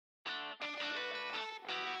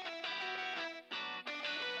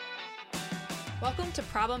Welcome to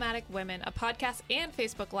Problematic Women, a podcast and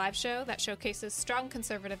Facebook Live show that showcases strong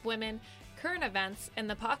conservative women, current events, and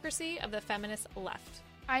the hypocrisy of the feminist left.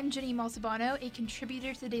 I'm Jenny Malzabano, a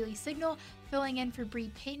contributor to the Daily Signal, filling in for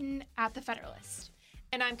Bree Payton at The Federalist.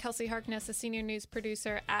 And I'm Kelsey Harkness, a senior news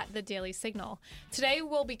producer at The Daily Signal. Today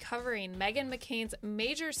we'll be covering Meghan McCain's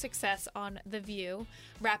major success on The View,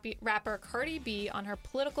 rapper Cardi B on her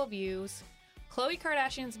political views, Khloe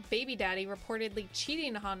Kardashian's baby daddy reportedly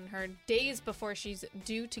cheating on her days before she's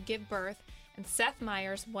due to give birth, and Seth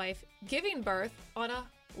Meyers' wife giving birth on a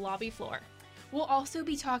lobby floor. We'll also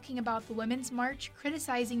be talking about the Women's March,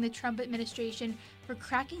 criticizing the Trump administration for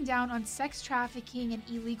cracking down on sex trafficking and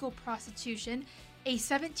illegal prostitution, a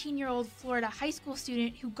 17-year-old Florida high school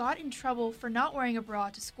student who got in trouble for not wearing a bra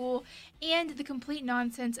to school, and the complete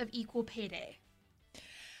nonsense of equal pay day.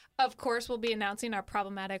 Of course, we'll be announcing our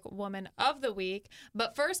Problematic Woman of the Week.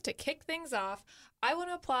 But first, to kick things off, I want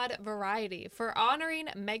to applaud Variety for honoring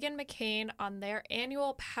Meghan McCain on their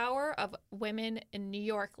annual Power of Women in New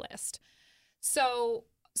York list. So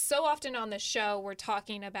often on this show, we're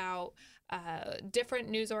talking about different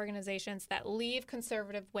news organizations that leave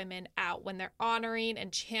conservative women out when they're honoring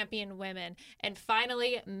and championing women. And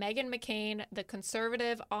finally, Meghan McCain, the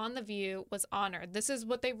conservative on The View, was honored. This is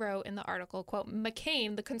what they wrote in the article, quote,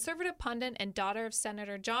 "McCain, the conservative pundit and daughter of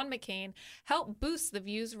Senator John McCain, helped boost The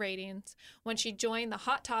View's ratings when she joined the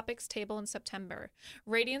Hot Topics table in September.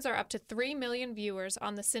 Ratings are up to 3 million viewers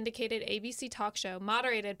on the syndicated ABC talk show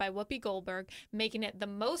moderated by Whoopi Goldberg, making it the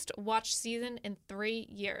most watched season in 3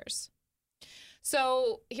 years."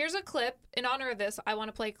 So here's a clip. In honor of this, I want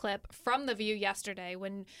to play a clip from The View yesterday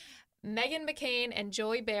when Meghan McCain and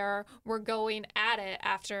Joy Behar were going at it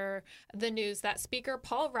after the news that Speaker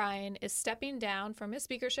Paul Ryan is stepping down from his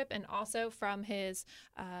speakership and also from his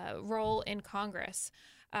role in Congress.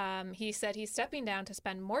 He said he's stepping down to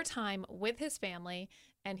spend more time with his family,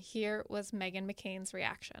 and here was Meghan McCain's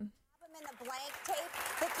reaction. In the blank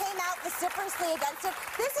tape that came out vociferously against it.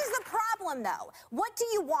 This is the problem, though. What do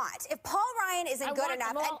you want? If Paul Ryan isn't good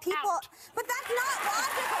enough and people... Out. But that's not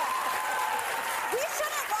logical. We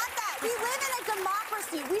shouldn't want that. We live in a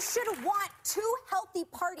democracy. We should want two healthy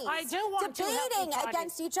parties I do want debating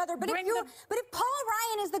against each other. But if Paul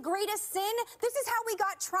Ryan is the greatest sin, this is how we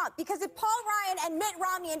got Trump. Because if Paul Ryan and Mitt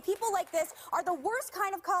Romney and people like this are the worst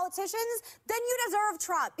kind of politicians, then you deserve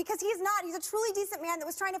Trump. Because he's not. He's a truly decent man that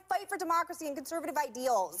was trying to fight for democracy and conservative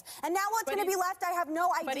ideals. And now what's going to be left, I have no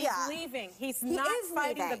idea. But he's leaving. He's not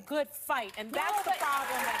fighting the good fight. And that's the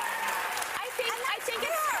problem that I have. I think it's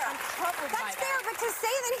fair. That's fair, but to say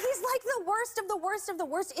that he's like the worst of the worst of the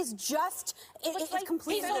worst is just, is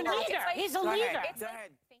completely He's a leader. He's a leader. Go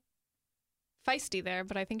ahead. Feisty there,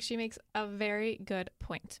 but I think she makes a very good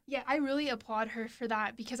point. Yeah, I really applaud her for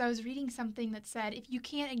that because I was reading something that said if you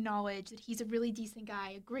can't acknowledge that he's a really decent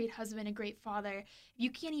guy, a great husband, a great father, if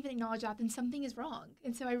you can't even acknowledge that, then something is wrong.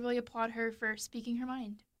 And so I really applaud her for speaking her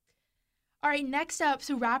mind. All right, next up,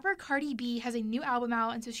 so rapper Cardi B has a new album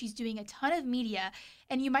out, and so she's doing a ton of media.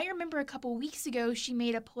 And you might remember a couple weeks ago, she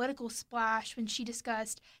made a political splash when she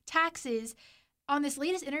discussed taxes. On this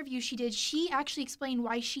latest interview she did, she actually explained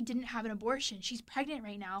why she didn't have an abortion. She's pregnant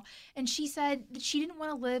right now, and she said that she didn't want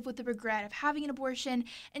to live with the regret of having an abortion,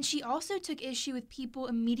 and she also took issue with people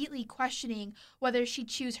immediately questioning whether she'd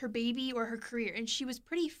choose her baby or her career, and she was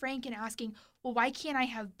pretty frank in asking, well, why can't I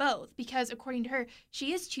have both? Because according to her,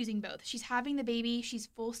 she is choosing both. She's having the baby, she's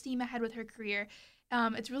full steam ahead with her career.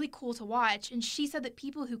 It's really cool to watch, and she said that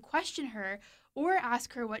people who question her or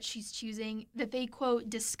ask her what she's choosing, that they, quote,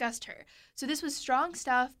 disgust her. So this was strong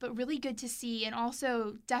stuff, but really good to see, and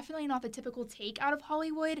also definitely not the typical take out of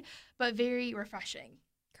Hollywood, but very refreshing.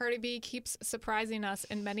 Cardi B keeps surprising us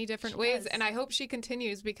in many different ways, and I hope she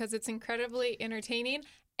continues because it's incredibly entertaining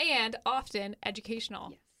and often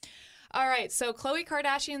educational. Yes. All right, so Khloe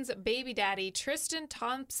Kardashian's baby daddy, Tristan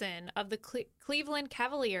Thompson of the Cleveland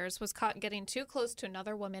Cavaliers, was caught getting too close to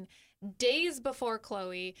another woman days before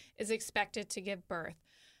Khloe is expected to give birth.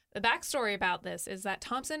 The backstory about this is that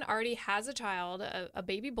Thompson already has a child, a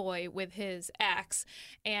baby boy, with his ex,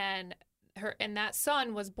 and that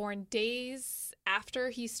son was born days after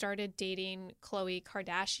he started dating Khloe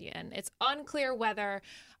Kardashian. It's unclear whether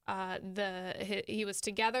he was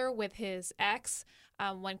together with his ex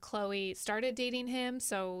when Khloe started dating him.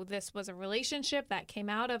 So this was a relationship that came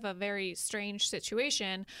out of a very strange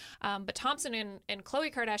situation. But Thompson and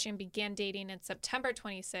Khloe Kardashian began dating in September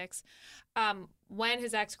 26, when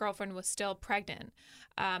his ex-girlfriend was still pregnant.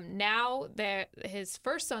 Now his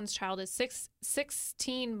first son's child is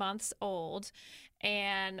 16 months old.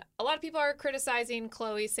 And a lot of people are criticizing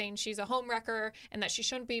Khloe, saying she's a homewrecker and that she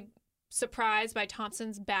shouldn't be surprised by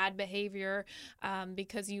Thompson's bad behavior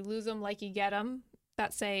because you lose them like you get them,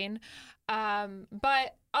 that saying.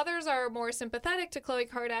 But others are more sympathetic to Khloe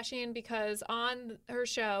Kardashian because on her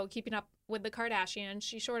show, Keeping Up with the Kardashians,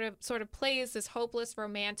 she sort of plays this hopeless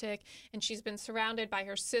romantic, and she's been surrounded by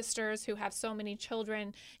her sisters who have so many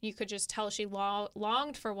children. You could just tell she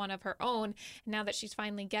longed for one of her own. And now that she's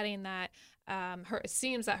finally getting that, it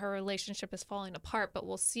seems that her relationship is falling apart, but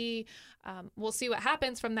we'll see what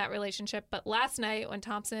happens from that relationship. But last night when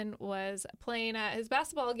Thompson was playing at his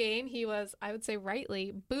basketball game, he was, I would say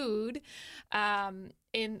rightly, booed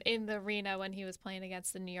in the arena when he was playing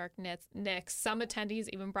against the New York Knicks. Some attendees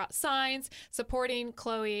even brought signs supporting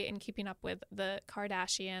Khloe and Keeping Up with the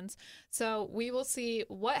Kardashians. So we will see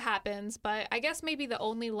what happens, but I guess maybe the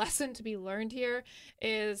only lesson to be learned here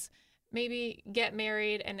is maybe get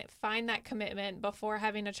married and find that commitment before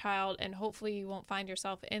having a child, and hopefully you won't find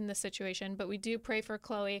yourself in this situation. But we do pray for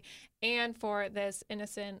Khloe and for this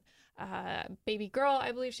innocent baby girl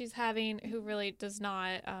I believe she's having, who really does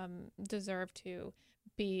not deserve to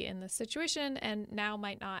be in this situation and now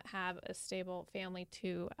might not have a stable family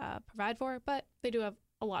to provide for, but they do have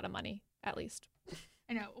a lot of money, at least.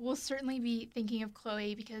 I know. We'll certainly be thinking of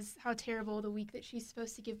Khloe because how terrible the week that she's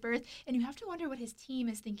supposed to give birth. And you have to wonder what his team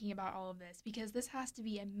is thinking about all of this, because this has to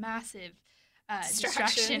be a massive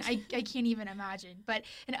distraction. I can't even imagine. But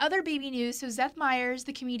in other baby news, so Seth Meyers,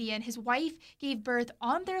 the comedian, his wife gave birth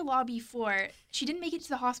on their lobby floor. She didn't make it to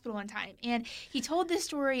the hospital in time. And he told this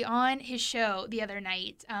story on his show the other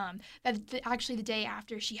night, actually the day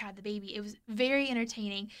after she had the baby. It was very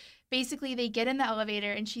entertaining. Basically, they get in the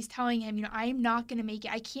elevator, and she's telling him, I'm not going to make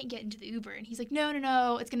it. I can't get into the Uber. And he's like,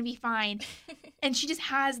 no, it's going to be fine. And she just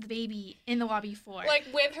has the baby in the lobby floor. Like,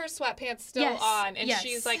 with her sweatpants still on. And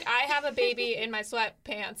she's like, I have a baby in my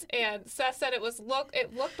sweatpants. And Seth said it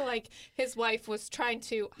looked like his wife was trying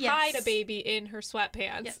to hide a baby in her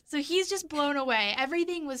sweatpants. Yes. So he's just blown away.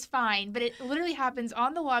 Everything was fine, but it literally happens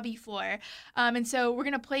on the lobby floor. And so we're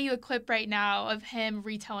going to play you a clip right now of him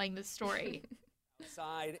retelling the story.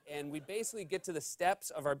 Outside, and we basically get to the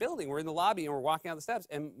steps of our building. We're in the lobby and we're walking out the steps,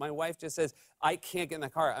 and my wife just says, I can't get in the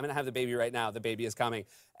car. I'm gonna have the baby right now. The baby is coming.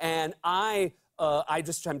 And I'm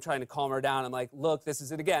trying to calm her down. I'm like, look, this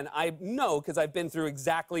is it again. I know, because I've been through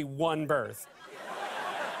exactly one birth.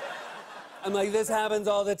 I'm like, this happens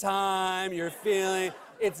all the time. You're feeling,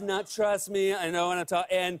 it's not, trust me, I know when I'm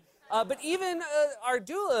talking. And but even our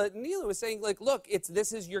doula, Neela, was saying, like, look,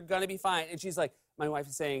 you're gonna be fine. And she's like, my wife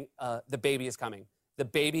is saying, the baby is coming. The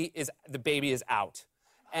baby is out.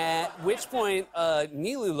 At which point,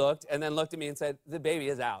 Neela looked and then looked at me and said, the baby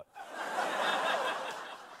is out.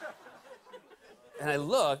 And I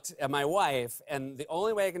looked at my wife, and the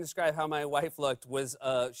only way I can describe how my wife looked was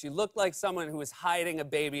she looked like someone who was hiding a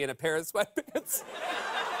baby in a pair of sweatpants.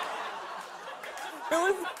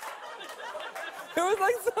 It was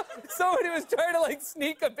like someone who was trying to, like,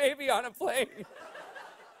 sneak a baby on a plane.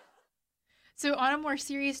 So on a more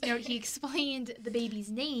serious note, he explained the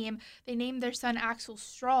baby's name. They named their son Axel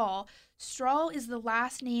Strahl. Strahl is the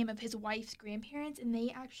last name of his wife's grandparents, and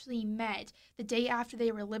they actually met the day after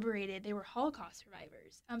they were liberated. They were Holocaust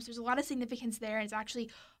survivors. So there's a lot of significance there, and it's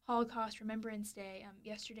actually Holocaust Remembrance Day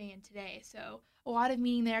yesterday and today. So a lot of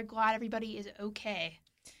meaning there. Glad everybody is okay.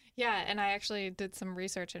 Yeah, and I actually did some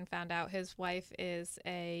research and found out his wife is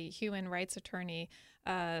a human rights attorney,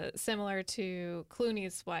 similar to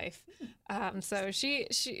Clooney's wife. So she,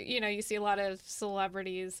 you see a lot of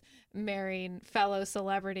celebrities marrying fellow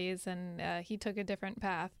celebrities, and he took a different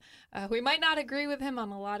path. We might not agree with him on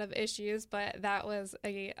a lot of issues, but that was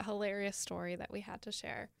a hilarious story that we had to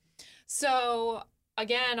share. So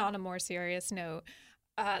again, on a more serious note,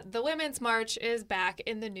 the Women's March is back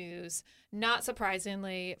in the news, not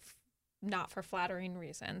surprisingly, not for flattering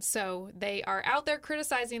reasons. So they are out there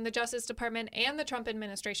criticizing the Justice Department and the Trump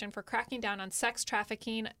administration for cracking down on sex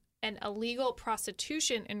trafficking and illegal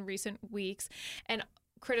prostitution in recent weeks, and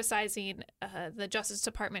criticizing the Justice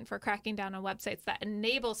Department for cracking down on websites that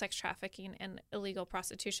enable sex trafficking and illegal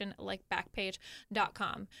prostitution, like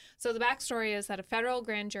Backpage.com. So the backstory is that a federal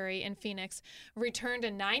grand jury in Phoenix returned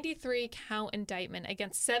a 93-count indictment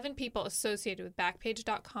against 7 people associated with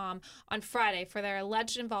Backpage.com on Friday for their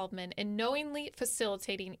alleged involvement in knowingly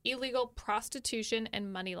facilitating illegal prostitution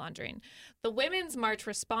and money laundering. The Women's March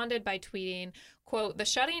responded by tweeting, quote, "The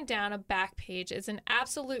shutting down of Backpage is an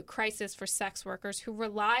absolute crisis for sex workers who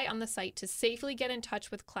rely on the site to safely get in touch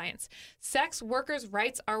with clients. Sex workers'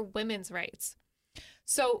 rights are women's rights."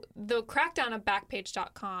 So the crackdown of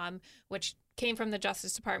Backpage.com, which came from the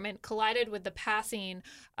Justice Department, collided with the passing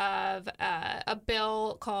of a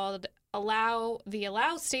bill called Allow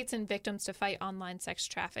States and Victims to Fight Online Sex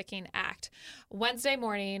Trafficking Act. Wednesday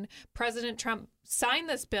morning, President Trump signed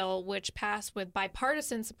this bill, which passed with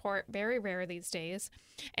bipartisan support, very rare these days.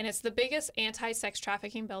 And it's the biggest anti-sex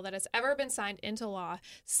trafficking bill that has ever been signed into law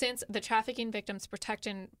since the Trafficking Victims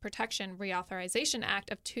Protection Reauthorization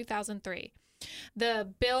Act of 2003.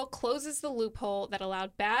 The bill closes the loophole that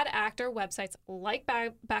allowed bad actor websites like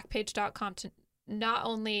Backpage.com to not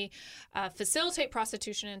only facilitate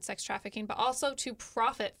prostitution and sex trafficking, but also to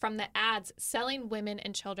profit from the ads selling women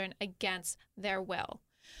and children against their will.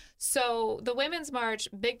 So the Women's March,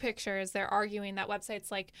 big picture, is they're arguing that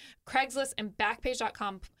websites like Craigslist and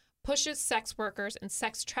Backpage.com pushes sex workers and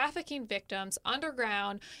sex trafficking victims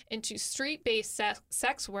underground into street-based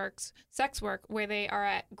sex work where they are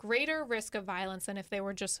at greater risk of violence than if they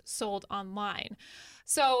were just sold online.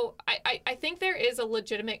 So I think there is a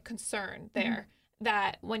legitimate concern there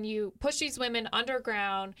that when you push these women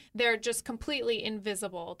underground, they're just completely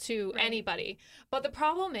invisible to anybody. But the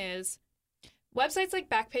problem is websites like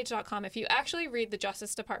Backpage.com, if you actually read the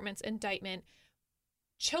Justice Department's indictment,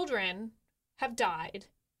 children have died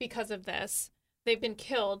because of this. They've been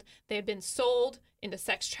killed. They've been sold into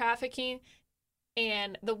sex trafficking.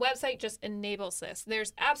 And the website just enables this.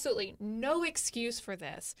 There's absolutely no excuse for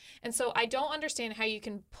this. And so I don't understand how you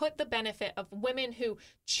can put the benefit of women who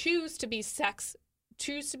choose to be sex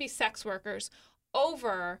workers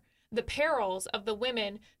over the perils of the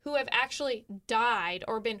women who have actually died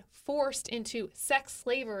or been forced into sex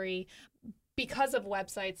slavery because of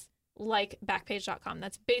websites like Backpage.com.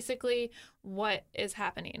 That's basically what is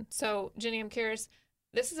happening. So, Ginny, I'm curious,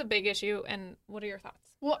 this is a big issue, and what are your thoughts?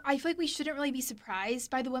 Well, I feel like we shouldn't really be surprised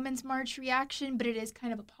by the Women's March reaction, but it is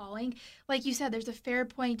kind of appalling. Like you said, there's a fair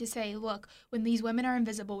point to say, look, when these women are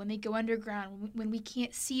invisible, when they go underground, when we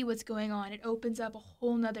can't see what's going on, it opens up a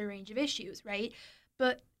whole nother range of issues, right?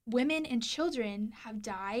 But women and children have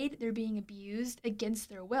died. They're being abused against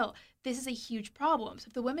their will. This is a huge problem. So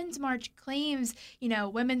if the Women's March claims,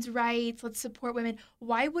 women's rights, let's support women,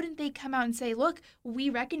 why wouldn't they come out and say, look, we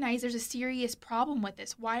recognize there's a serious problem with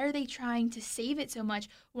this. Why are they trying to save it so much?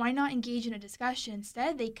 Why not engage in a discussion?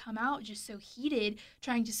 Instead, they come out just so heated,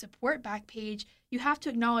 trying to support Backpage. You have to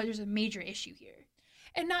acknowledge there's a major issue here.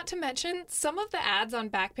 And not to mention, some of the ads on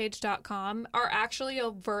Backpage.com are actually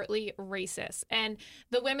overtly racist. And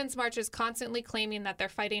the Women's March is constantly claiming that they're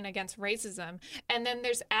fighting against racism. And then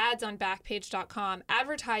there's ads on Backpage.com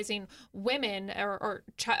advertising women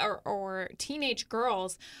or teenage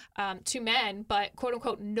girls to men, but quote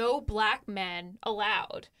unquote, no black men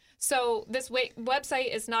allowed. So this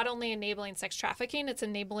website is not only enabling sex trafficking, it's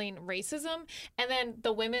enabling racism. And then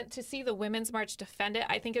to see the Women's March defend it,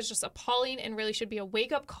 I think is just appalling and really should be a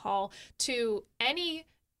wake-up call to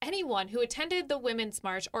anyone who attended the Women's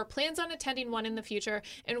March or plans on attending one in the future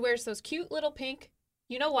and wears those cute little pink,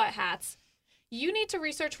 hats. You need to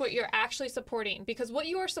research what you're actually supporting, because what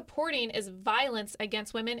you are supporting is violence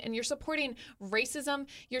against women, and you're supporting racism.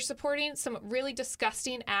 You're supporting some really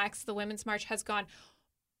disgusting acts. The Women's March has gone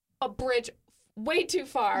a bridge way too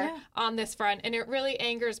far on this front, and it really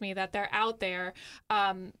angers me that they're out there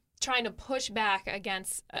trying to push back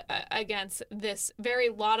against this very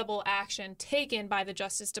laudable action taken by the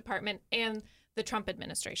Justice Department and the Trump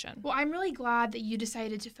administration. Well, I'm really glad that you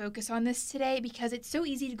decided to focus on this today, because it's so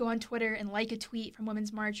easy to go on Twitter and like a tweet from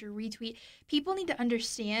Women's March or retweet. People need to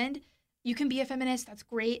understand you can be a feminist, that's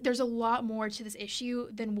great. There's a lot more to this issue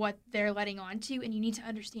than what they're letting on to, and you need to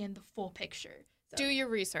understand the full picture. So, do your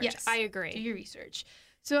research. Yes, I agree. Do your research.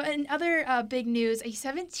 So in other big news, a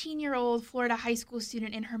 17-year-old Florida high school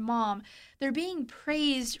student and her mom, they're being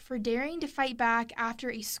praised for daring to fight back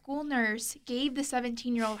after a school nurse gave the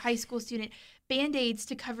 17-year-old high school student Band-Aids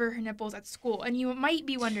to cover her nipples at school. And you might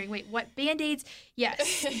be wondering, wait, what Band-Aids?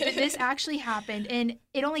 Yes, this actually happened. And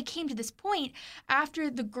it only came to this point after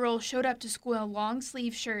the girl showed up to school in a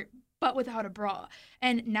long-sleeve shirt but without a bra.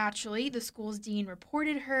 And naturally, the school's dean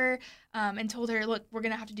reported her and told her, look, we're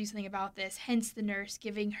going to have to do something about this, hence the nurse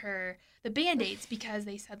giving her the Band-Aids, because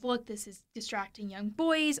they said, look, this is distracting young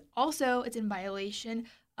boys. Also, it's in violation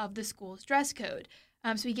of the school's dress code.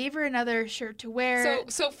 So he gave her another shirt to wear.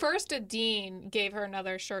 So first a dean gave her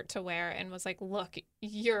another shirt to wear and was like, look,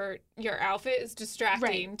 your outfit is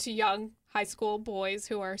distracting to young high school boys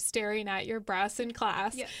who are staring at your breasts in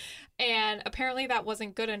class. Yeah. And apparently that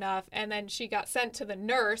wasn't good enough. And then she got sent to the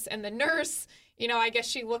nurse, and the nurse, I guess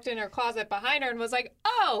she looked in her closet behind her and was like,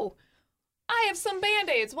 oh, I have some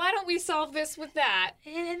Band-Aids. Why don't we solve this with that?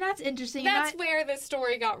 And that's interesting. That's where this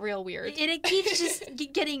story got real weird. And it keeps just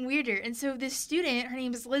getting weirder. And so this student, her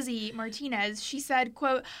name is Lizzie Martinez, she said,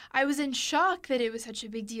 quote, "I was in shock that it was such a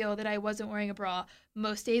big deal that I wasn't wearing a bra.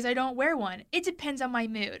 Most days I don't wear one. It depends on my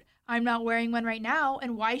mood. I'm not wearing one right now,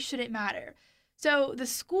 and why should it matter?" So the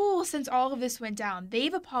school, since all of this went down,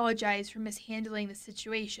 they've apologized for mishandling the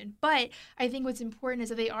situation. But I think what's important is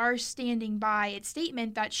that they are standing by its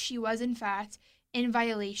statement that she was, in fact, in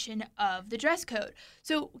violation of the dress code.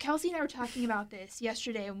 So Kelsey and I were talking about this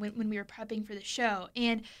yesterday when we were prepping for the show.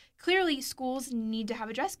 And clearly schools need to have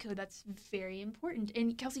a dress code. That's very important.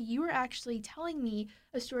 And Kelsey, you were actually telling me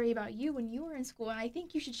a story about you when you were in school, and I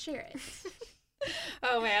think you should share it.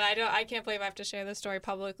 Oh man, I can't believe I have to share this story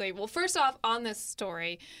publicly. Well, first off, on this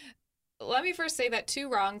story, let me first say that 2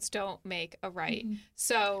 wrongs don't make a right. Mm-hmm.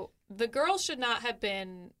 So the girl should not have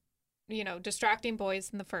been, distracting boys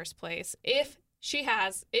in the first place if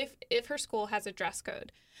her school has a dress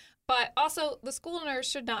code. But also, the school nurse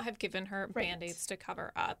should not have given her Band-Aids to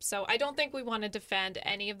cover up. So I don't think we want to defend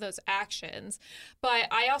any of those actions. But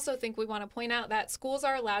I also think we want to point out that schools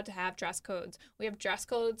are allowed to have dress codes. We have dress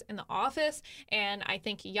codes in the office, and I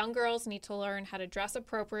think young girls need to learn how to dress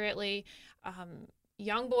appropriately.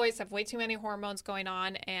 Young boys have way too many hormones going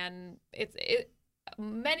on, and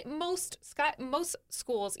most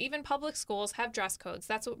schools, even public schools, have dress codes.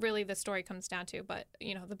 That's what really the story comes down to. But,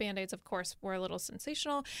 the Band-Aids, of course, were a little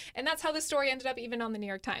sensational. And that's how the story ended up even on the New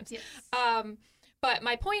York Times. Yes. But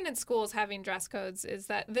my point in schools having dress codes is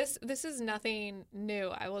that this is nothing new,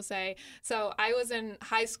 I will say. So I was in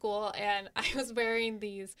high school, and I was wearing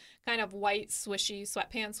these kind of white swishy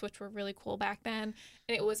sweatpants, which were really cool back then.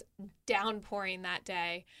 And it was downpouring that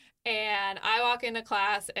day. And I walk into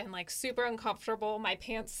class and super uncomfortable, my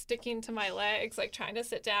pants sticking to my legs, trying to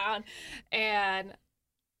sit down. And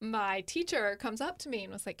my teacher comes up to me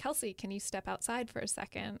and was like, "Kelsey, can you step outside for a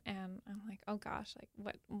second?" And I'm like, "Oh gosh,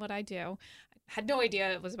 what I do?" I had no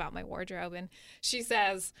idea it was about my wardrobe. And she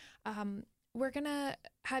says, "We're going to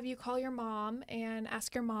have you call your mom and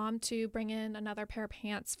ask your mom to bring in another pair of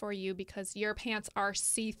pants for you because your pants are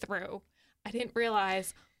see-through." I didn't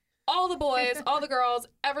realize all the boys, all the girls,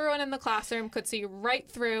 everyone in the classroom could see right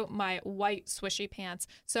through my white swishy pants.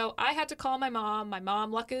 So I had to call my mom. My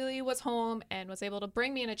mom luckily was home and was able to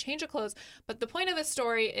bring me in a change of clothes. But the point of this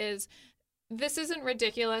story is this isn't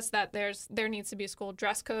ridiculous that there needs to be a school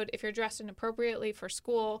dress code. If you're dressed inappropriately for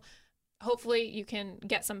school, hopefully you can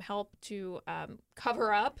get some help to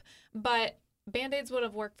cover up. But Band-Aids would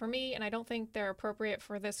have worked for me, and I don't think they're appropriate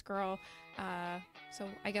for this girl. So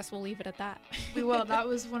I guess we'll leave it at that. We will. That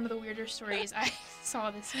was one of the weirder stories I saw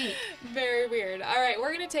this week. Very weird. All right,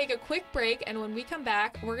 we're going to take a quick break, and when we come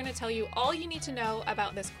back, we're going to tell you all you need to know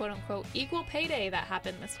about this quote-unquote equal pay day that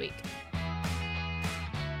happened this week.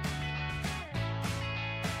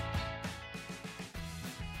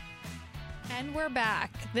 And we're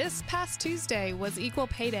back. This past Tuesday was Equal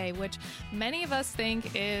Pay Day, which many of us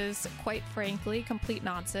think is, quite frankly, complete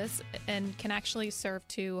nonsense and can actually serve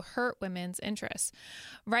to hurt women's interests.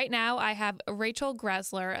 Right now, I have Rachel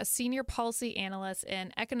Gressler, a senior policy analyst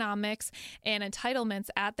in economics and entitlements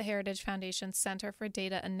at the Heritage Foundation Center for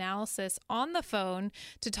Data Analysis, on the phone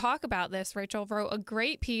to talk about this. Rachel wrote a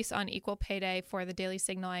great piece on Equal Pay Day for the Daily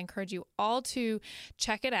Signal. I encourage you all to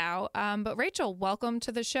check it out. But Rachel, welcome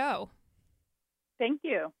to the show. Thank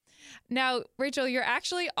you. Now, Rachel, you're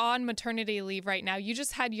actually on maternity leave right now. You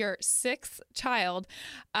just had your 6th child,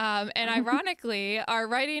 and ironically are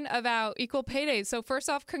writing about equal pay day. So first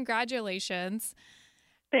off, congratulations.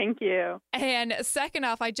 Thank you. And second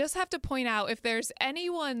off, I just have to point out, if there's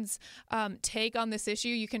anyone's take on this issue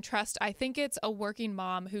you can trust, I think it's a working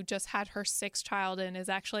mom who just had her 6th child and is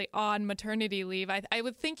actually on maternity leave. I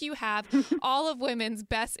would think you have all of women's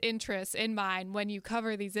best interests in mind when you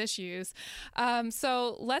cover these issues.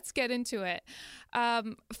 So let's get into it.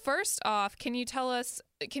 First off, can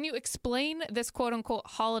you explain this quote unquote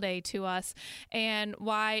holiday to us and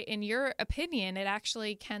why, in your opinion, it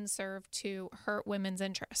actually can serve to hurt women's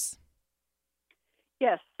interests?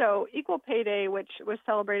 Yes. So Equal Pay Day, which was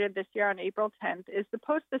celebrated this year on April 10th, is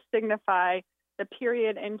supposed to signify the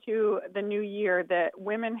period into the new year that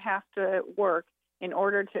women have to work in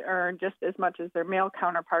order to earn just as much as their male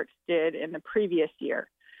counterparts did in the previous year.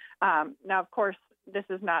 Now, of course, this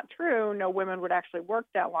is not true. No women would actually work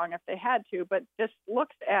that long if they had to, but this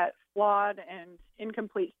looks at flawed and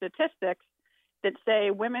incomplete statistics that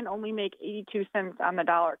say women only make 82 cents on the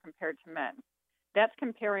dollar compared to men. That's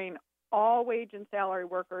comparing all wage and salary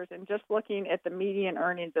workers and just looking at the median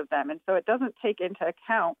earnings of them. And so it doesn't take into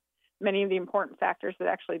account many of the important factors that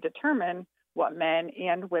actually determine what men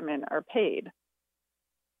and women are paid.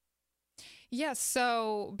 Yes.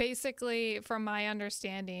 So basically, from my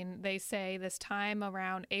understanding, they say this time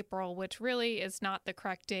around April, which really is not the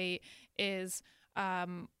correct date, is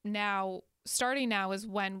starting now is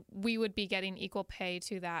when we would be getting equal pay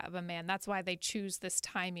to that of a man. That's why they choose this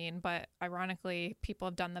timing. But ironically, people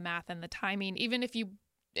have done the math, and the timing, even if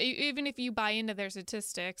you buy into their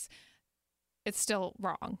statistics, it's still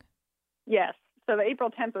wrong. Yes. So the April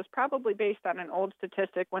 10th was probably based on an old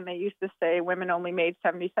statistic when they used to say women only made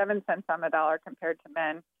 77 cents on the dollar compared to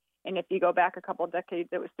men. And if you go back a couple of decades,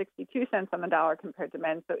 it was 62 cents on the dollar compared to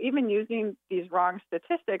men. So even using these wrong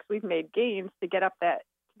statistics, we've made gains to get up that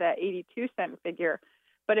 82-cent figure.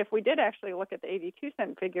 But if we did actually look at the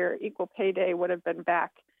 82-cent figure, Equal Pay Day would have been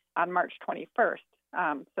back on March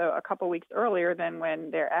 21st. So a couple weeks earlier than when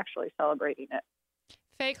they're actually celebrating it.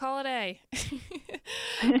 Fake holiday.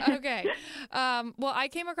 Okay. Well, I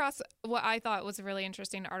came across what I thought was a really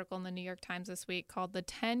interesting article in the New York Times this week called The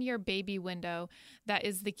 10-Year Baby Window That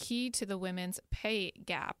is the Key to the Women's Pay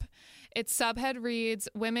Gap. Its subhead reads,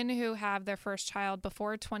 women who have their first child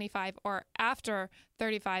before 25 or after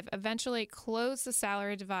 35 eventually close the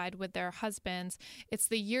salary divide with their husbands. It's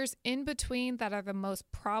the years in between that are the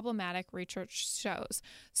most problematic, research shows.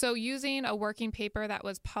 So using a working paper that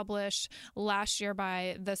was published last year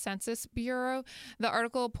by the Census Bureau, the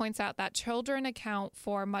article points out that children account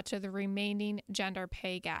for much of the remaining gender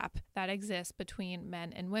pay gap that exists between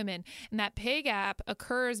men and women. And that pay gap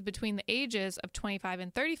occurs between the ages of 25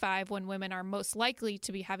 and 35 when women are most likely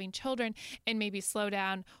to be having children and maybe slow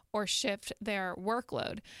down or shift their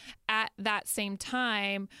workload. At that same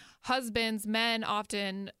time, men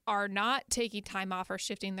often are not taking time off or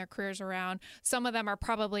shifting their careers around. Some of them are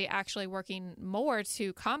probably actually working more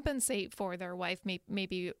to compensate for their wife,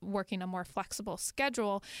 maybe working a more flexible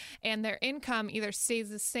schedule, and their income either stays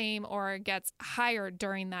the same or gets higher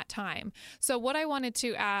during that time. So what I wanted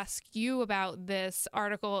to ask you about this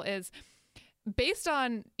article is, based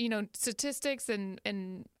on, statistics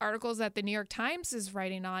and articles that the New York Times is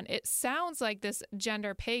writing on, it sounds like this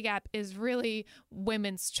gender pay gap is really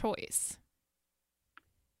women's choice.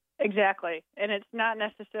 Exactly. And it's not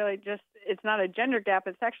necessarily it's not a gender gap.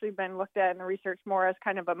 It's actually been looked at in the research more as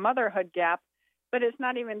kind of a motherhood gap. But it's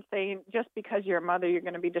not even saying just because you're a mother, you're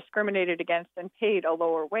going to be discriminated against and paid a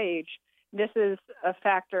lower wage. This is a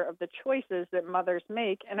factor of the choices that mothers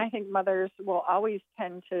make. And I think mothers will always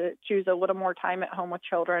tend to choose a little more time at home with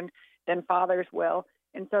children than fathers will.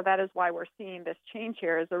 And so that is why we're seeing this change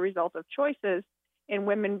here as a result of choices in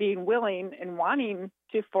women being willing and wanting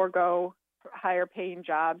to forego higher paying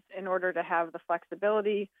jobs in order to have the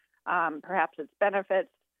flexibility, perhaps it's benefits,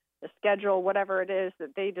 the schedule, whatever it is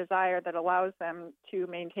that they desire that allows them to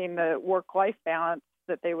maintain the work-life balance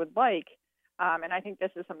that they would like. And I think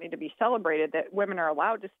this is something to be celebrated, that women are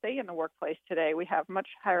allowed to stay in the workplace today. We have much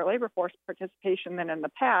higher labor force participation than in the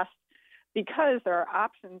past because there are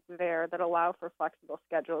options there that allow for flexible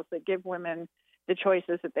schedules that give women the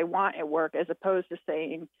choices that they want at work, as opposed to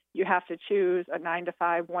saying you have to choose a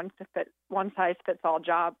 9-to-5, one-size-fits-all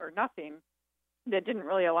job or nothing, that didn't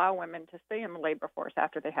really allow women to stay in the labor force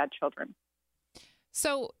after they had children.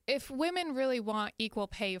 So if women really want equal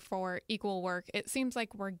pay for equal work, it seems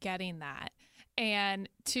like we're getting that. And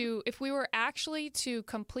if we were actually to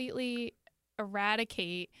completely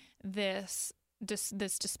eradicate this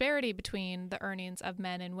disparity between the earnings of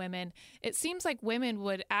men and women, it seems like women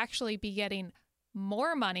would actually be getting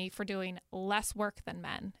more money for doing less work than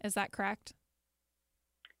men. Is that correct?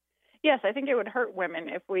 Yes, I think it would hurt women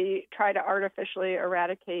if we try to artificially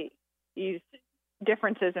eradicate these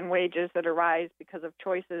differences in wages that arise because of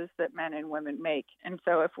choices that men and women make. And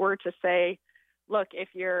so if we're to say, look, if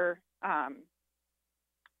you're,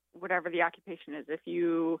 whatever the occupation is, if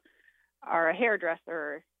you are a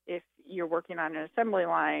hairdresser, if you're working on an assembly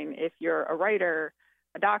line, if you're a writer,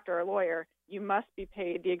 a doctor, a lawyer, you must be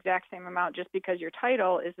paid the exact same amount just because your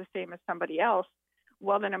title is the same as somebody else.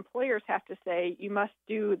 Well, then employers have to say you must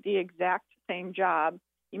do the exact same job.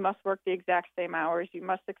 You must work the exact same hours. You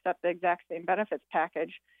must accept the exact same benefits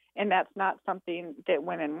package. And that's not something that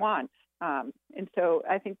women want. And so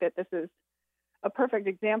I think that this is a perfect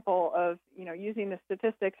example of, using the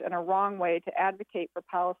statistics in a wrong way to advocate for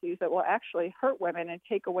policies that will actually hurt women and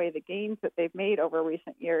take away the gains that they've made over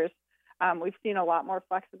recent years. We've seen a lot more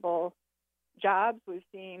flexible jobs. We've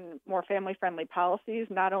seen more family-friendly policies,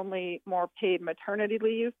 not only more paid maternity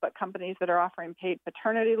leave, but companies that are offering paid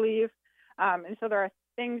paternity leave. And so there are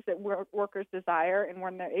things that workers desire, and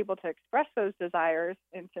when they're able to express those desires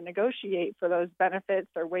and to negotiate for those benefits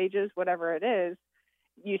or wages, whatever it is,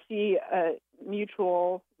 you see a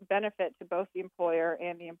mutual benefit to both the employer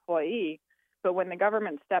and the employee. But when the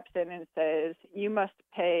government steps in and says, you must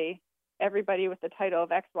pay everybody with the title of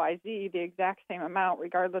XYZ the exact same amount,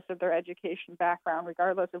 regardless of their education background,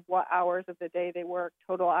 regardless of what hours of the day they work,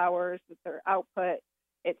 total hours, their output,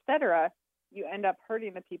 et cetera, you end up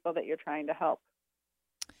hurting the people that you're trying to help.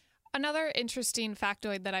 Another interesting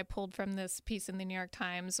factoid that I pulled from this piece in the New York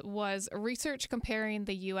Times was research comparing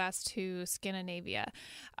the U.S. to Scandinavia,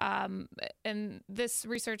 and this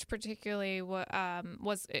research particularly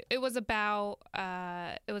was about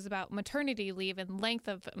maternity leave and length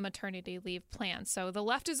of maternity leave plans. So the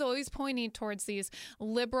left is always pointing towards these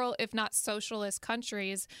liberal, if not socialist,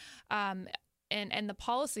 countries. And the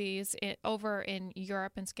policies over in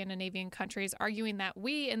Europe and Scandinavian countries arguing that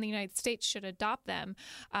we in the United States should adopt them.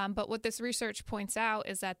 But what this research points out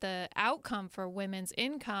is that the outcome for women's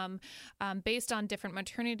income based on different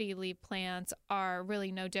maternity leave plans are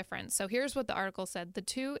really no different. So here's what the article said. The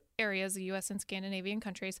two areas, the U.S. and Scandinavian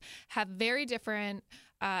countries, have very different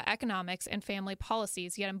economics and family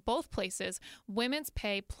policies, yet in both places, women's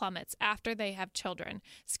pay plummets after they have children.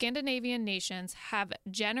 Scandinavian nations have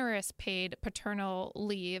generous paid paternal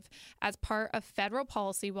leave as part of federal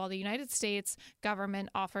policy, while the United States government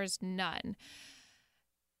offers none.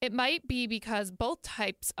 It might be because both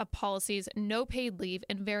types of policies, no paid leave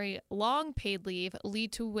and very long paid leave,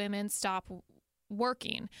 lead to women stop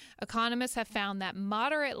working. Economists have found that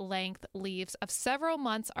moderate length leaves of several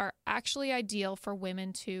months are actually ideal for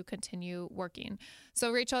women to continue working.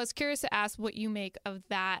 So, Rachel, I was curious to ask what you make of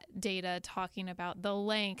that data talking about the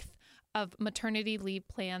length of maternity leave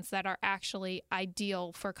plans that are actually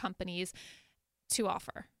ideal for companies to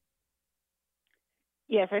offer.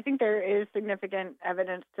 Yes, I think there is significant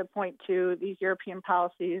evidence to point to these European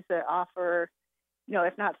policies that offer,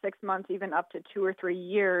 if not 6 months, even up to 2 or 3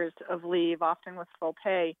 years of leave, often with full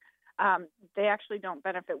pay. They actually don't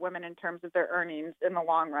benefit women in terms of their earnings in the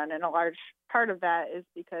long run. And a large part of that is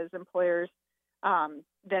because employers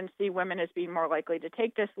then see women as being more likely to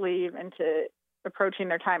take this leave and to approaching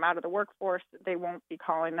their time out of the workforce. They won't be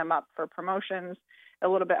calling them up for promotions. A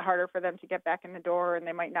little bit harder for them to get back in the door, and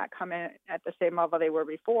they might not come in at the same level they were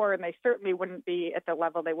before. And they certainly wouldn't be at the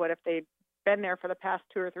level they would if they'd been there for the past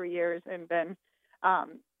 2 or 3 years and been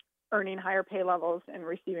earning higher pay levels and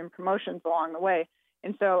receiving promotions along the way.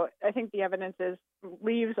 And so I think the evidence is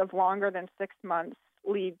leaves of longer than 6 months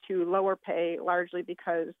lead to lower pay, largely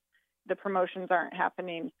because the promotions aren't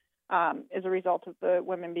happening as a result of the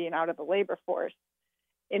women being out of the labor force.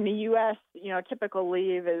 In the U.S., typical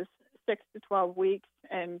leave is 6 to 12 weeks,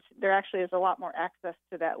 and there actually is a lot more access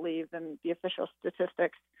to that leave than the official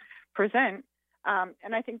statistics present.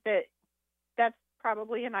 And I think that that's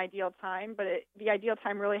probably an ideal time, but the ideal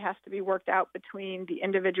time really has to be worked out between the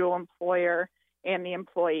individual employer and the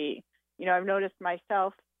employee. I've noticed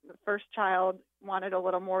myself, the first child wanted a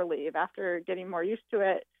little more leave. After getting more used to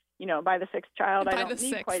it, by the sixth child, I don't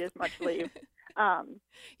need quite as much leave.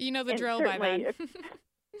 The drill by then.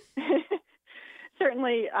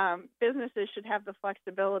 Certainly, businesses should have the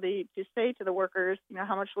flexibility to say to the workers,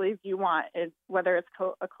 how much leave do you want, whether it's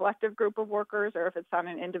a collective group of workers or if it's on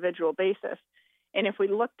an individual basis. And if we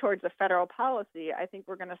look towards a federal policy, I think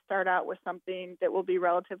we're going to start out with something that will be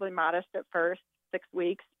relatively modest at first, 6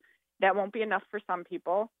 weeks. That won't be enough for some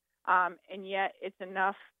people, and yet it's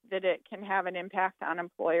enough that it can have an impact on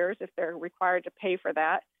employers if they're required to pay for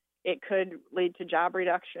that. It could lead to job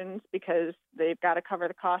reductions because they've got to cover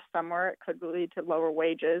the cost somewhere. It could lead to lower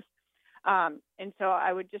wages. And so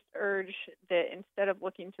I would just urge that instead of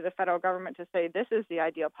looking to the federal government to say this is the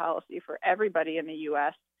ideal policy for everybody in the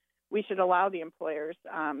U.S., we should allow the employers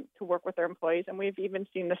to work with their employees. And we've even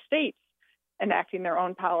seen the states enacting their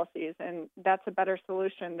own policies. And that's a better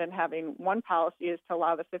solution than having one policy, is to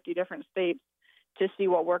allow the 50 different states to see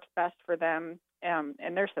what works best for them and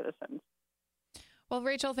their citizens. Well,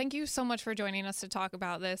 Rachel, thank you so much for joining us to talk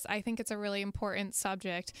about this. I think it's a really important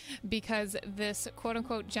subject because this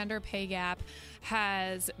quote-unquote gender pay gap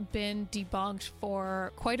has been debunked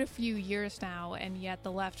for quite a few years now, and yet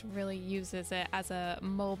the left really uses it as a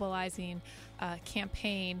mobilizing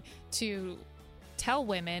campaign to tell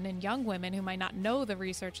women and young women who might not know the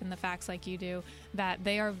research and the facts like you do that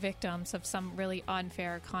they are victims of some really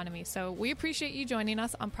unfair economy. So we appreciate you joining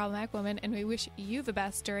us on Problematic Women, and we wish you the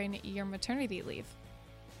best during your maternity leave.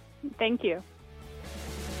 Thank you.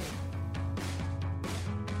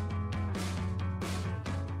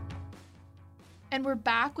 And we're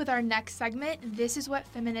back with our next segment. This is what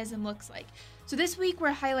feminism looks like. So this week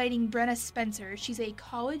we're highlighting Brenna Spencer. She's a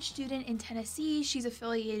college student in Tennessee. She's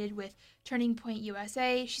affiliated with Turning Point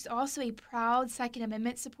USA. She's also a proud Second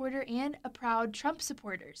Amendment supporter and a proud Trump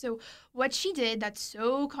supporter. So what she did that's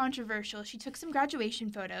so controversial, she took some graduation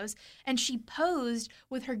photos and she posed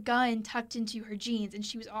with her gun tucked into her jeans, and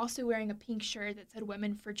she was also wearing a pink shirt that said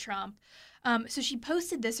Women for Trump. So she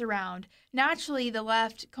posted this around. Naturally, the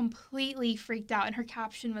left completely freaked out, and her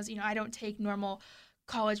caption was, I don't take normal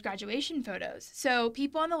college graduation photos. So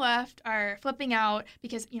people on the left are flipping out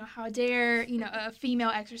because, how dare, a female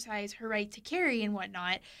exercise her right to carry and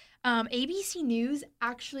whatnot. ABC News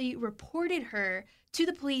actually reported her to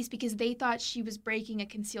the police because they thought she was breaking a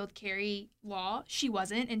concealed carry law. She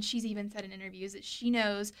wasn't, and she's even said in interviews that she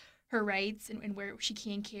knows her rights and where she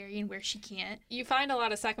can carry and where she can't. You find a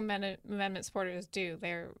lot of Second Amendment supporters do.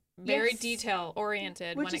 They're very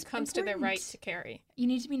detail-oriented when it comes to their right to carry. You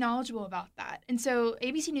need to be knowledgeable about that. And so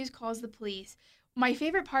ABC News calls the police. My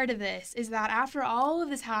favorite part of this is that after all of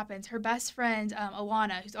this happens, her best friend,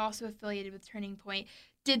 Alana, who's also affiliated with Turning Point,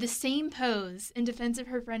 did the same pose in defense of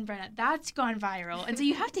her friend Brenna. That's gone viral. And so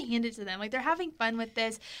you have to hand it to them. They're having fun with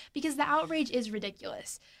this because the outrage is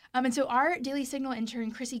ridiculous. And so our Daily Signal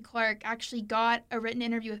intern, Chrissy Clark, actually got a written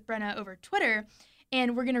interview with Brenna over Twitter,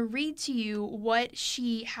 and we're going to read to you what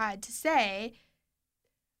she had to say.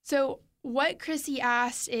 So what Chrissy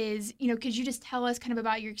asked is, could you just tell us kind of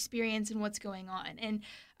about your experience and what's going on? And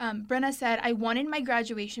Brenna said, I wanted my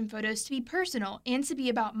graduation photos to be personal and to be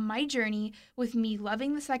about my journey with me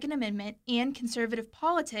loving the Second Amendment and conservative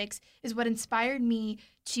politics is what inspired me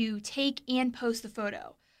to take and post the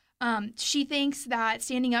photo. She thinks that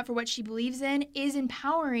standing up for what she believes in is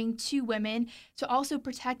empowering to women to also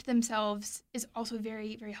protect themselves is also a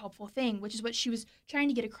very, very helpful thing, which is what she was trying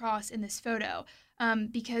to get across in this photo.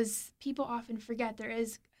 Because people often forget there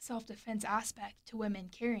is a self-defense aspect to women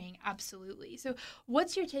carrying, absolutely. So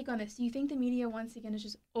what's your take on this? Do you think the media, once again, is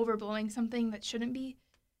just overblowing something that shouldn't be?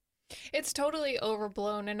 It's totally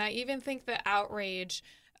overblown, and I even think the outrage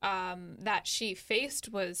that she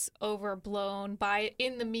faced was overblown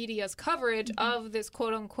in the media's coverage of this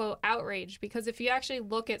quote-unquote outrage, because if you actually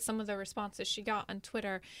look at some of the responses she got on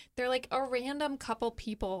Twitter, they're like a random couple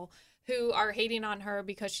people who are hating on her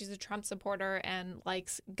because she's a Trump supporter and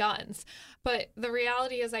likes guns. But the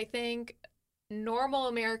reality is, I think normal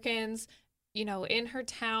Americans in her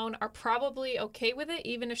town are probably okay with it,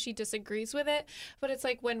 even if she disagrees with it. But it's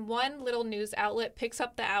like when one little news outlet picks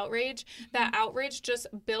up the outrage, that outrage just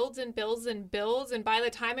builds and builds and builds. And by the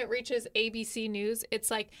time it reaches ABC News,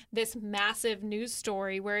 it's like this massive news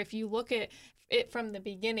story where if you look at it from the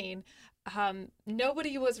beginning,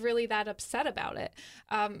 nobody was really that upset about it.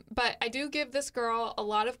 But I do give this girl a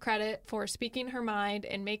lot of credit for speaking her mind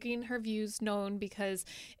and making her views known, because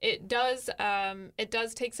it does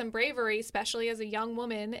take some bravery, especially as a young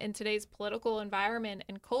woman in today's political environment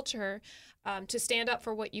and culture, to stand up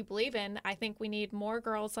for what you believe in. I think we need more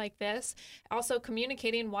girls like this, also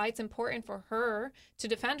communicating why it's important for her to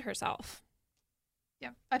defend herself. Yeah,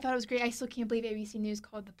 I thought it was great. I still can't believe ABC News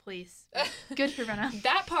called the police. Good for Brenna.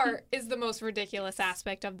 That part is the most ridiculous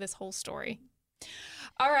aspect of this whole story.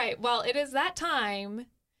 All right, well, it is that time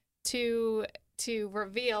to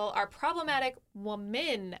reveal our problematic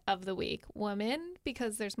woman of the week. Woman,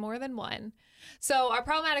 because there's more than one. So our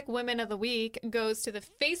problematic women of the week goes to the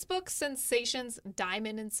Facebook sensations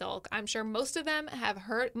Diamond and Silk. I'm sure most of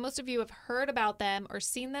you have heard about them or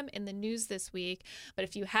seen them in the news this week. But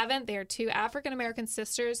if you haven't, they are two African-American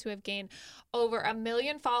sisters who have gained over 1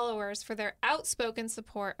 million followers for their outspoken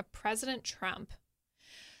support of President Trump.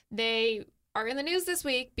 They are in the news this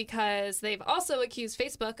week because they've also accused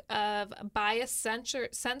Facebook of bias,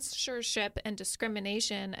 censorship, and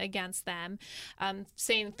discrimination against them,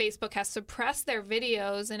 saying Facebook has suppressed their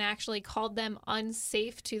videos and actually called them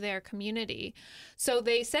unsafe to their community. So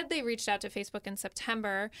they said they reached out to Facebook in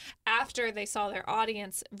September after they saw their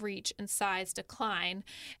audience reach and size decline.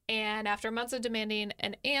 And after months of demanding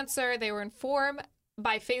an answer, they were informed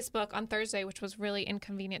by Facebook on Thursday, which was really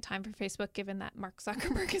inconvenient time for Facebook given that Mark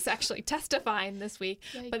Zuckerberg is actually testifying this week.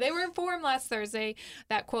 Yikes. But they were informed last Thursday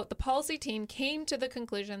that, quote, the policy team came to the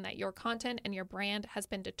conclusion that your content and your brand has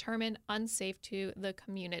been determined unsafe to the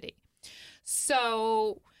community.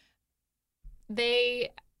 So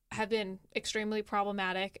they have been extremely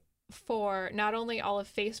problematic for not only all of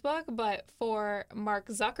Facebook, but for Mark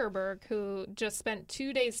Zuckerberg, who just spent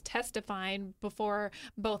 2 days testifying before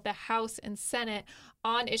both the House and Senate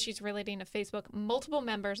on issues relating to Facebook. Multiple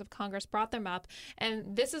members of Congress brought them up,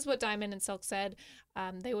 and this is what Diamond and Silk said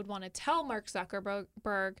they would want to tell Mark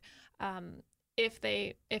Zuckerberg if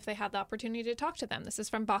they had the opportunity to talk to them. This is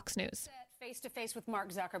from Vox News. Face-to-face with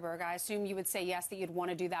Mark Zuckerberg, I assume you would say yes, that you'd want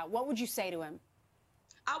to do that. What would you say to him?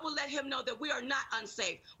 I will let him know that we are not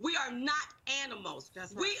unsafe. We are not animals.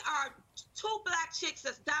 That's right. We are two black chicks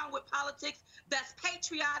that's down with politics, that's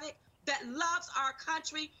patriotic, that loves our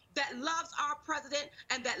country, that loves our president,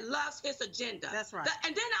 and that loves his agenda. That's right.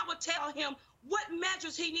 And then I would tell him what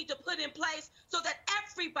measures he needs to put in place so that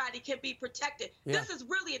everybody can be protected. Yeah. This is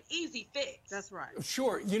really an easy fix. That's right.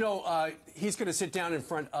 Sure. You know, he's going to sit down in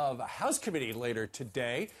front of a House committee later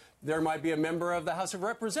today. There might be a member of the House of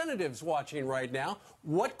Representatives watching right now.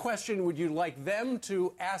 What question would you like them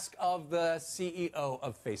to ask of the CEO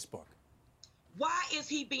of Facebook? Why is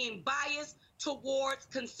he being biased towards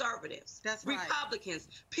conservatives, That's right. Republicans,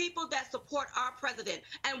 people that support our president?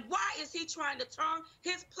 And why is he trying to turn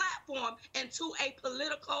his platform into a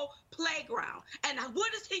political playground? And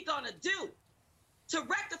what is he going to do to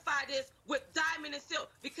rectify this with Diamond and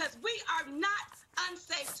Silk? Because we are not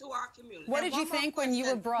unsafe to our community. What did you think when you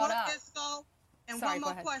were brought up? One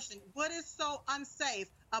more question. What is so unsafe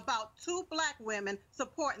about two black women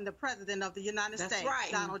supporting the president of the United States,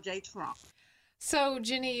 Donald J. Trump? So,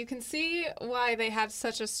 Ginny, you can see why they have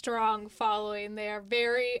such a strong following. They are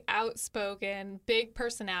very outspoken, big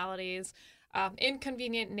personalities,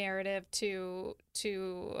 inconvenient narrative to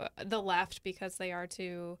the left because they are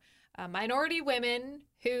two minority women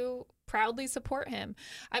who proudly support him.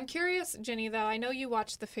 I'm curious, Ginny, though, I know you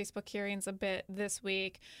watched the Facebook hearings a bit this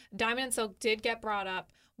week. Diamond and Silk did get brought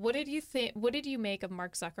up. What did you think? What did you make of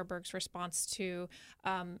Mark Zuckerberg's response to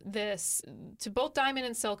this, to both Diamond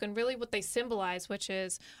and Silk, and really what they symbolize, which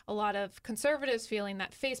is a lot of conservatives feeling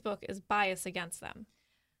that Facebook is biased against them?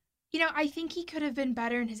 You know, I think he could have been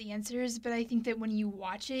better in his answers, but I think that when you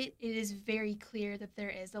watch it, it is very clear that there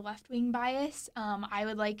is a left-wing bias. I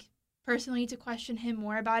would like personally to question him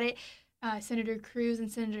more about it. Senator Cruz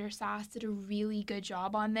and Senator Sasse did a really good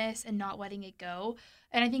job on this and not letting it go.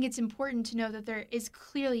 And I think it's important to know that there is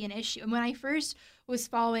clearly an issue. And when I first was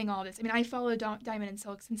following all this, I mean, I followed Diamond and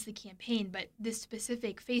Silk since the campaign, but this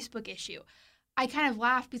specific Facebook issue, I kind of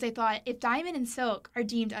laughed because I thought if Diamond and Silk are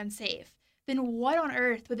deemed unsafe, then what on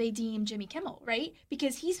earth would they deem Jimmy Kimmel, right?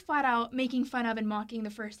 Because he's flat out making fun of and mocking the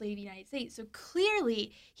First Lady of the United States. So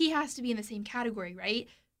clearly he has to be in the same category, right?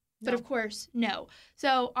 But of course, no.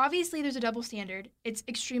 So obviously there's a double standard. It's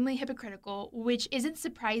extremely hypocritical, which isn't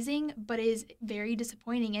surprising, but is very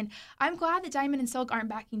disappointing. And I'm glad that Diamond and Silk aren't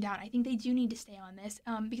backing down. I think they do need to stay on this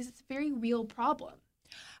because it's a very real problem.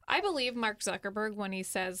 I believe Mark Zuckerberg when he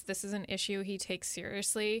says this is an issue he takes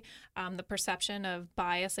seriously, the perception of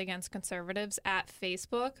bias against conservatives at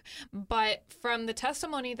Facebook. But from the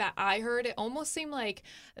testimony that I heard, it almost seemed like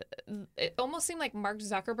Mark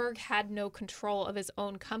Zuckerberg had no control of his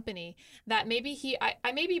own company. That maybe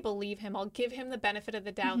I maybe believe him. I'll give him the benefit of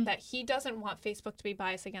the doubt that he doesn't want Facebook to be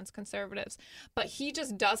biased against conservatives, but he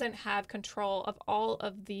just doesn't have control of all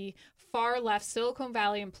of the far left Silicon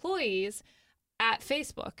Valley employees at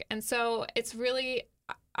Facebook. And so it's really,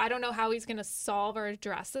 I don't know how he's going to solve or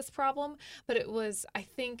address this problem, but it was, I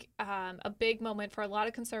think, a big moment for a lot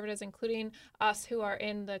of conservatives, including us who are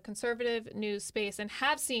in the conservative news space and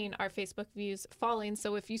have seen our Facebook views falling.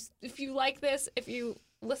 So if you like this, if you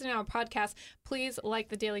listen to our podcast, please like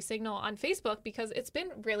the Daily Signal on Facebook, because it's been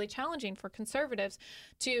really challenging for conservatives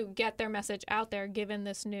to get their message out there given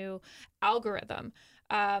this new algorithm.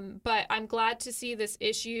 But I'm glad to see this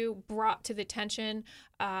issue brought to the attention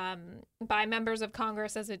by members of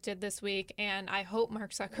Congress as it did this week. And I hope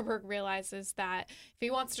Mark Zuckerberg realizes that if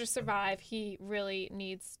he wants to survive, he really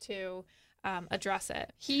needs to address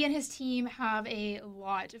it. He and his team have a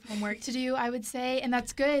lot of homework to do, I would say, and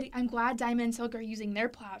that's good. I'm glad Diamond and Silk are using their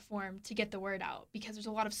platform to get the word out, because there's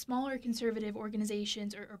a lot of smaller conservative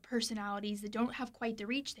organizations or personalities that don't have quite the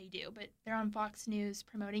reach they do, but they're on Fox News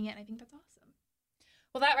promoting it, and I think that's awesome.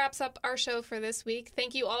 Well, that wraps up our show for this week.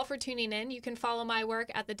 Thank you all for tuning in. You can follow my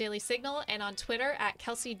work at The Daily Signal and on Twitter at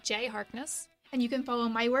Kelsey J. Harkness. And you can follow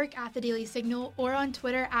my work at The Daily Signal or on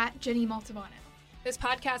Twitter at Jenny Maltavano. This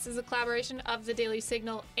podcast is a collaboration of The Daily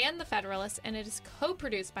Signal and The Federalist, and it is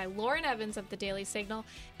co-produced by Lauren Evans of The Daily Signal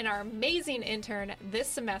and our amazing intern this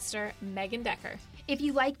semester, Megan Decker. If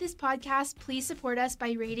you like this podcast, please support us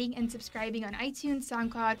by rating and subscribing on iTunes,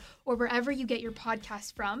 SoundCloud, or wherever you get your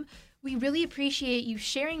podcasts from. We really appreciate you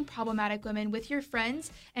sharing Problematic Women with your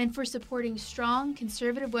friends and for supporting strong,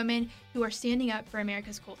 conservative women who are standing up for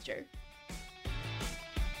America's culture.